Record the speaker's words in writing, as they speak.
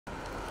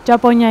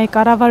Ճապոնիայի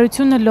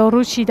կառավարությունը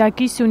Լոռու,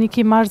 Շիրակի,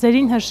 Սյունիքի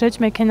մարզերին հրշեջ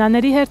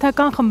մեքենաների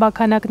հերթական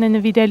խմբաքանակն է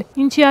նվիրել,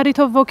 ինչի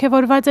առիթով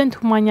ոգևորված են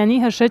Թումանյանի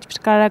հրշեջ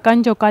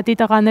փրկարարական ջոկատի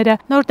տղաները։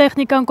 Նոր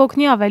տեխնիկան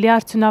կօգնի ավելի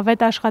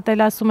արդյունավետ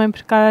աշխատել, ասում են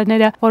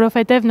փրկարարները,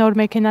 որովհետև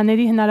նոր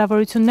մեքենաների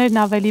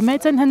հնարավորություններն ավելի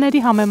մեծ են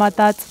հների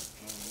համեմատած։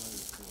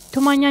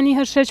 Թումանյանի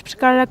հրշեջ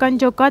փրկարարական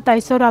ջոկատ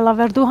այսօր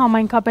Ալավերդու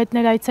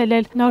համայնքապետներ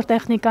այցելել նոր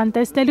տեխնիկան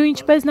տեսնելու,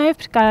 ինչպես նաև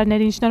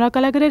փրկարարներին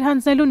շնորհակալագրեր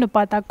հանձնելու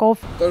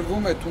նպատակով։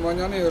 Տրվում է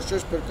Թումանյանի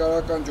հրշեջ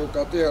փրկարարական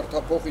ջոկատի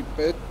հերթափոխի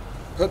պետ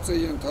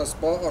ՀՑ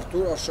ընթասպա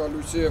Արթուր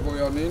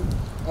Արշալույցի-Եվոյանին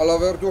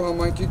Ալավերդու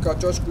համայնքի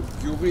Կաճաշկուտ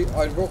գյուղի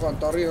այրվող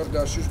անտառի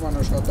հրդեհաշիժման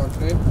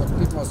աշխատանքներին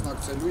ակտիվ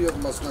մասնակցելու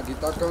եւ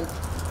մասնագիտական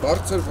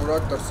բարձր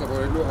որակ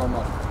դրսևորելու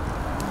համար։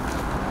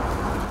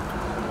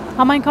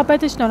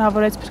 Համայնքապետը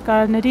շնորհավորեց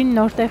փրկարարներին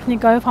նոր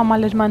տեխնիկայով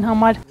համալրման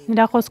համար։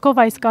 Նրա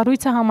խոսքով այս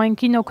կառույցը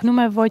համայնքին օգնում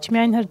է ոչ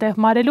միայն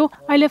հրդեհ մարելու,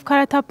 այլև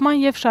քարաթափման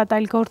եւ շատ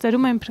այլ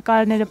գործերում են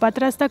փրկարարները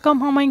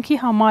պատրաստական համայնքի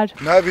համար։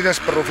 Նաեւ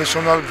իրենց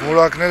պրոֆեսիոնալ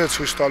որակները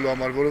ցույց տալու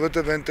համար,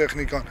 որովհետեւ այն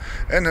տեխնիկան,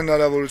 այն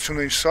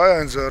հնարավորությունը, ինչ սա է,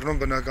 այն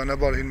ձեռնում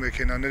բնականաբար հին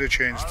մեքենաները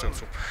չէին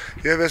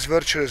ստեղծում։ Եվ այս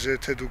վերջերս,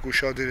 եթե դուք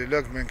ուշադիր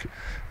եք, մենք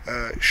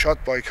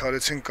շատ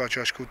պայքարեցին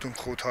Կաճաշկուտում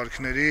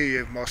խոթարքների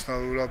եւ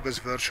մասնավորապես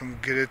վերջում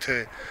գրեթե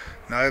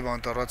նաեւ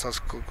անտառացած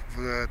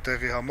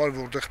տեղի համար,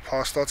 որտեղ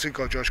փաստացի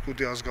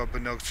Կաճաշկուտի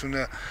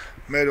ազգաբնակչությունը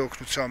մեր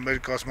օգնությամբ, մեր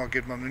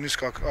կազմակերպման,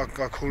 նույնիսկ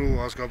ակակորու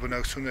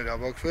ազգաբնակչություններ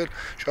հավաքվել,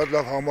 շատ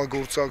լավ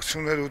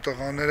համագործակցություններ ու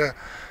տղաները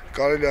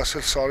կարելի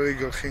ասել սարերի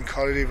գլխին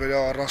քարերի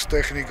վրա առանց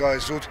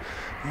տեխնիկայի զուտ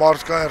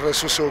մարդկային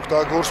ռեսուրսի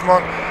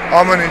օգտագործման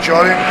ամեն ինչ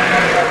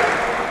արին,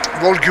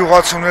 որ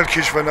գյուղացուներ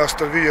քիչ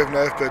վնաստրվի եւ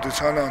նաեւ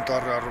պետությանը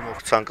անտառի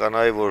առումով։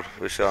 Ցանկանայի, որ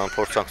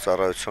փորձանք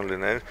ծառայություն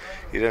լիներ,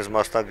 իրենց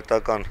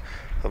մասնագիտական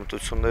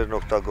հմտություններն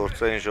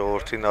օգտագործեին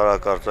ժողովրդին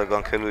արագ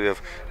արձագանքելու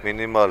եւ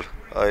մինիմալ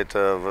այդ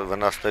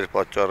վնասներ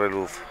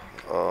պատճառելու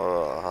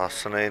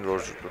հասցնեին,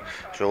 որ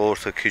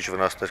ժողովուրդը քիչ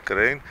վնասներ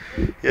կրեին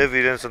եւ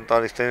իրենց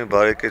ընտանիքներին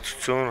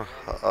բարեկեցություն,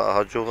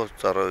 հաջող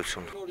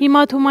ծառայություն։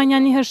 Հիմա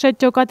Թումանյանի հրշեջ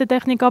ջոկատը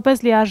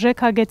տեխնիկապես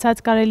լիարժեք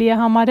հագեցած կարելի է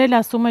համարել,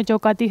 ասում է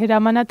ջոկատի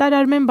հրամանատար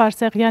Արմեն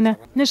Բարսեղյանը։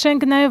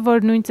 Նշենք նաեւ,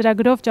 որ նույն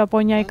ծրագրով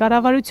Ճապոնիայի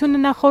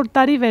կառավարությունը նախորդ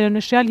տարի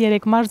վերոնշյալ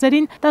 3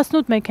 մարզերին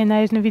 18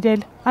 մեքենա էր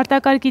նվիրել։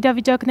 Արտակարգ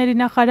իրավիճակների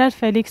նախարար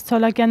Ֆելիքս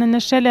Ցոլակյանը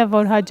նշել է,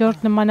 որ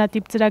հաջորդ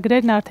նմանատիպ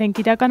ծրագրերն արդեն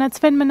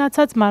կիրականացվեն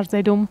մնացած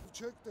մարզերում։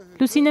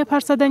 Լուսինե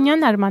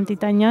Փարսադանյան, Արման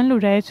Տիտանյան,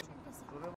 լուրեր։